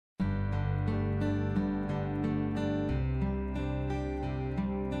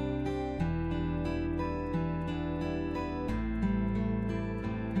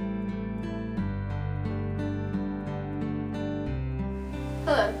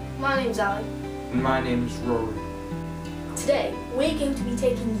My name's Ali. And my name's Rory. Today, we're going to be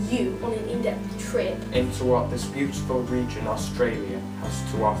taking you on an in-depth trip into what this beautiful region Australia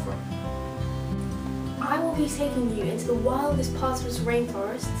has to offer. I will be taking you into the wildest parts of its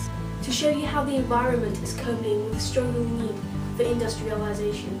rainforests to show you how the environment is coping with the struggling need for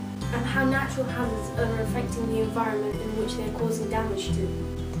industrialisation and how natural hazards are affecting the environment in which they are causing damage to.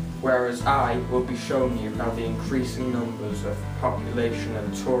 Whereas I will be showing you how the increasing numbers of population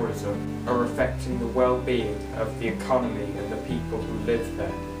and tourism are affecting the well-being of the economy and the people who live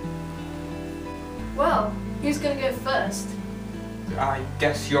there. Well, who's going to go first? I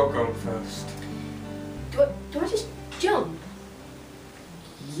guess you're going first. Do I just jump?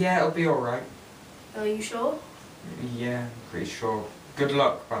 Yeah, it'll be alright. Are you sure? Yeah, I'm pretty sure. Good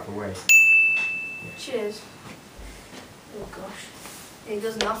luck, by the way. Cheers. Oh gosh. It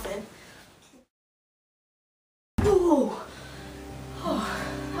does nothing. Ooh. Oh,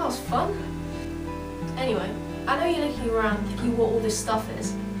 that was fun. Anyway, I know you're looking around thinking what all this stuff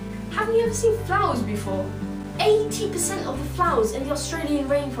is. Haven't you ever seen flowers before? 80% of the flowers in the Australian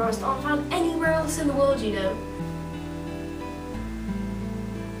rainforest aren't found anywhere else in the world, you know.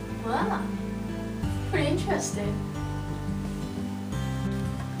 Wow. Pretty interesting.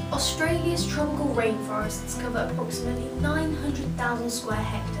 Australia's tropical rainforests cover approximately 900,000 square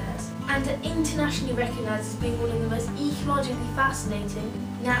hectares and are internationally recognised as being one of the most ecologically fascinating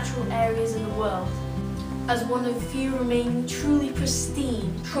natural areas in the world. As one of the few remaining truly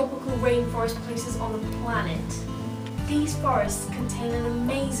pristine tropical rainforest places on the planet, these forests contain an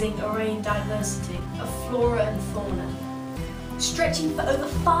amazing array and diversity of flora and fauna. Stretching for over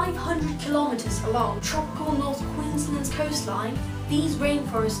 500 kilometres along tropical North Queensland's coastline, these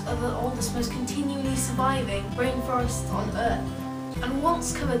rainforests are the oldest, most continually surviving rainforests on Earth, and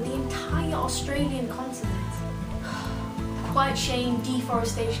once covered the entire Australian continent. Quite a shame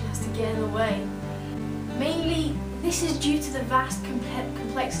deforestation has to get in the way. Mainly, this is due to the vast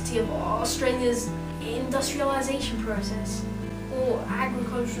complexity of Australia's industrialisation process, or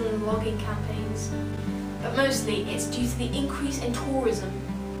agricultural and logging campaigns. But mostly, it's due to the increase in tourism.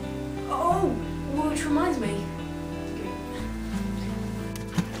 Oh, which reminds me.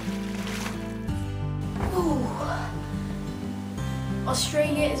 Ooh.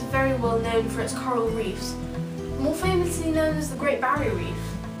 Australia is very well known for its coral reefs, more famously known as the Great Barrier Reef,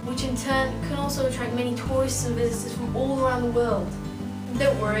 which in turn can also attract many tourists and visitors from all around the world. And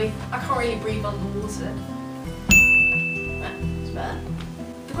don't worry, I can't really breathe underwater. It's better.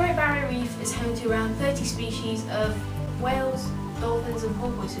 The Great Barrier Reef is home to around 30 species of whales, dolphins and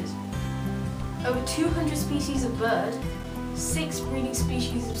porpoises, over 200 species of bird, 6 breeding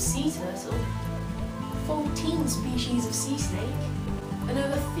species of sea turtle, 14 species of sea snake, and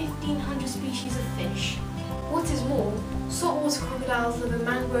over 1,500 species of fish. What is more, saltwater crocodiles live in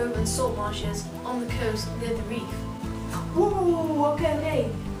mangrove and salt marshes on the coast near the reef. Whoa, okay.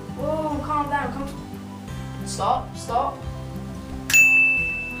 Whoa, calm down, Stop.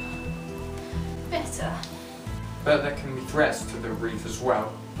 Better. But there can be threats to the reef as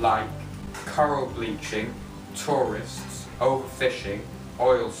well, like coral bleaching, tourists, overfishing,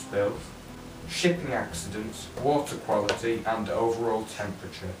 oil spills, shipping accidents, water quality and overall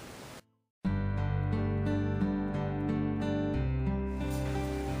temperature.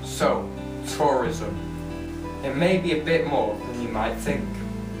 So, tourism. It may be a bit more than you might think.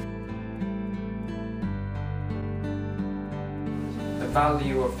 The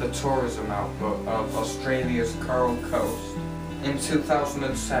value of the tourism output of Australia's Coral Coast in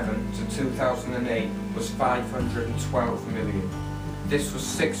 2007 to 2008 was 512 million. This was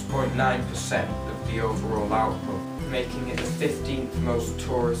 6.9% of the overall output, making it the 15th most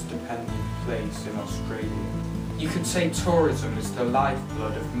tourist-dependent place in Australia. You could say tourism is the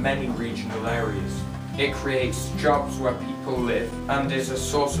lifeblood of many regional areas. It creates jobs where people live and is a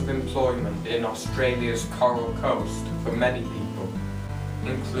source of employment in Australia's Coral Coast for many people,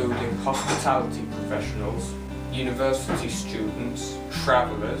 including hospitality professionals, university students,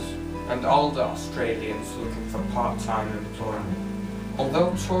 travellers, and older Australians looking for part-time employment.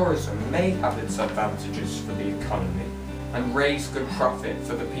 Although tourism may have its advantages for the economy and raise good profit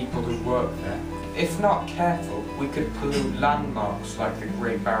for the people who work there, if not careful, we could pollute landmarks like the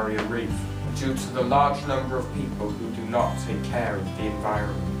Great Barrier Reef due to the large number of people who do not take care of the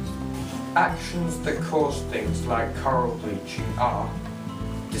environment. Actions that cause things like coral bleaching are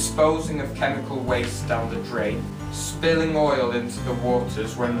disposing of chemical waste down the drain, spilling oil into the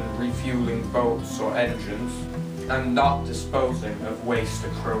waters when refueling boats or engines, and not disposing of waste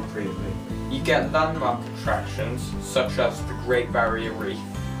appropriately. You get landmark attractions such as the Great Barrier Reef,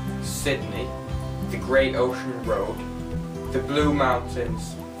 Sydney, the Great Ocean Road, the Blue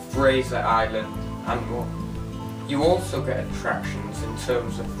Mountains, Fraser Island and more. You also get attractions in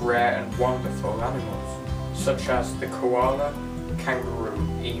terms of rare and wonderful animals, such as the koala, kangaroo,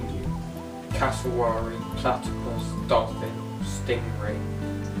 emu, cassowary, platypus, dolphin, stingray,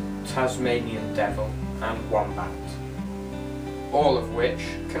 Tasmanian devil and wombat, all of which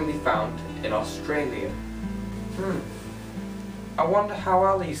can be found in Australia. I wonder how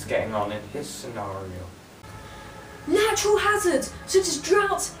Ali's getting on in his scenario. Natural hazards such as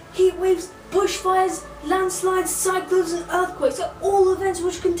droughts, heat waves, bushfires, landslides, cyclones and earthquakes are all events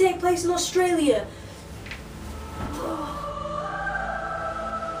which can take place in Australia.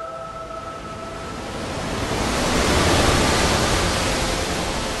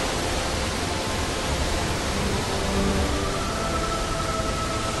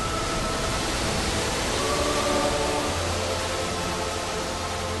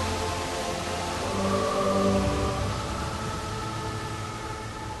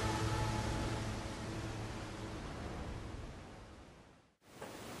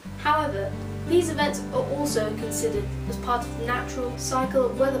 However, these events are also considered as part of the natural cycle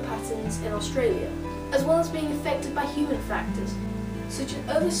of weather patterns in Australia, as well as being affected by human factors, such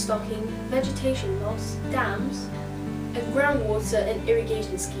as overstocking, vegetation loss, dams, and groundwater and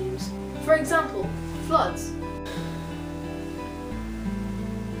irrigation schemes. For example, floods.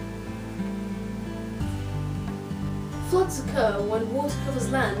 Floods occur when water covers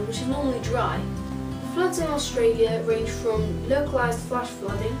land which is normally dry. Floods in Australia range from localised flash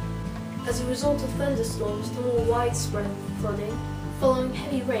flooding as a result of thunderstorms to more widespread flooding following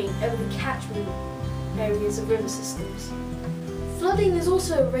heavy rain over the catchment areas of river systems. Flooding is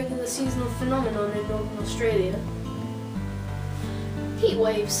also a regular seasonal phenomenon in northern Australia. Heat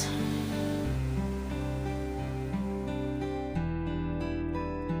waves.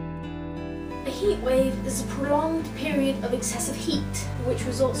 A heat wave is a prolonged period of excessive heat, which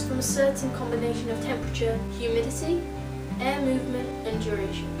results from a certain combination of temperature, humidity, air movement, and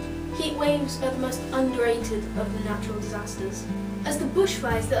duration. Heat waves are the most underrated of the natural disasters, as the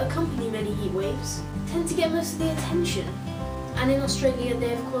bushfires that accompany many heat waves tend to get most of the attention, and in Australia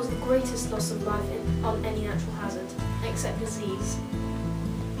they have caused the greatest loss of life on any natural hazard, except disease.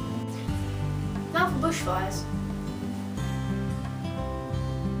 Now for bushfires.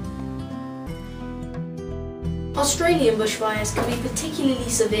 Australian bushfires can be particularly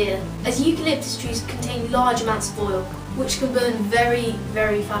severe, as eucalyptus trees contain large amounts of oil, which can burn very,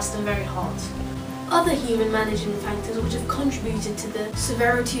 very fast and very hot. Other human management factors which have contributed to the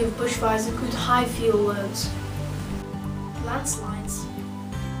severity of bushfires include high fuel loads, landslides,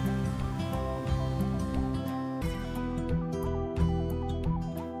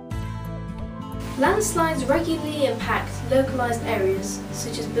 landslides regularly impact localised areas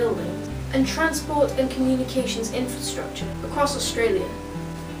such as buildings and transport and communications infrastructure across Australia.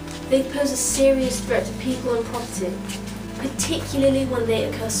 They pose a serious threat to people and property, particularly when they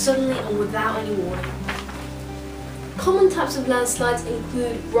occur suddenly and without any warning. Common types of landslides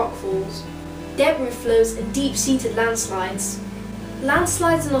include rockfalls, debris flows and deep-seated landslides.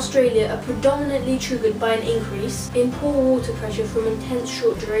 Landslides in Australia are predominantly triggered by an increase in poor water pressure from intense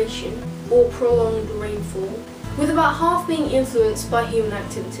short duration or prolonged rainfall, with about half being influenced by human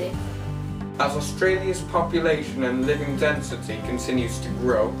activity. As Australia's population and living density continues to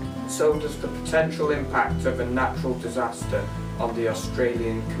grow, so does the potential impact of a natural disaster on the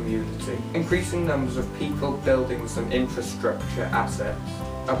Australian community. Increasing numbers of people, buildings and infrastructure assets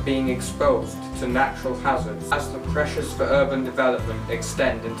are being exposed to natural hazards as the pressures for urban development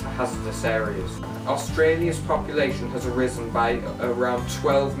extend into hazardous areas. Australia's population has risen by around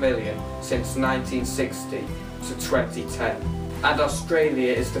 12 million since 1960 to 2010. And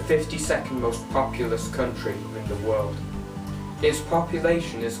Australia is the 52nd most populous country in the world. Its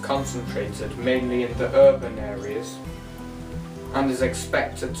population is concentrated mainly in the urban areas and is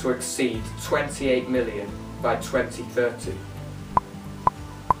expected to exceed 28 million by 2030.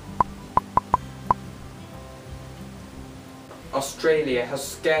 Australia has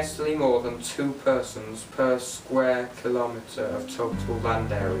scarcely more than 2 persons per square kilometre of total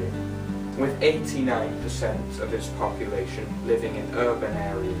land area, with 89% of its population living in urban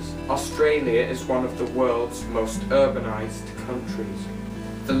areas. Australia is one of the world's most urbanised countries.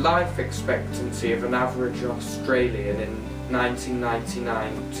 The life expectancy of an average Australian in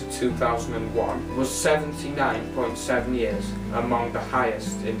 1999 to 2001 was 79.7 years, among the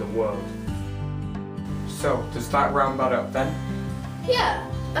highest in the world. So, does that round that up then? Yeah,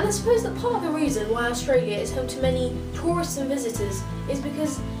 and I suppose that part of the reason why Australia is home to many tourists and visitors is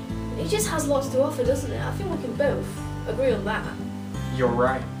because it just has lots to offer, doesn't it? I think we can both agree on that. You're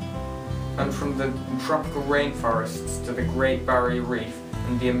right. And from the tropical rainforests to the Great Barrier Reef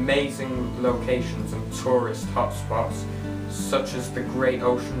and the amazing locations and tourist hotspots such as the Great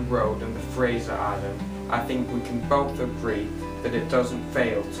Ocean Road and the Fraser Island, I think we can both agree that it doesn't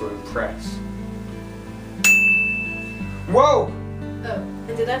fail to impress. Whoa! Oh,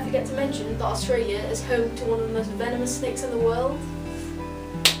 and did I forget to mention that Australia is home to one of the most venomous snakes in the world?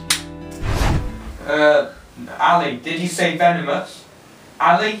 Ali, did you say venomous?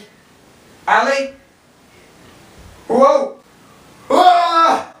 Ali? Ali? Whoa!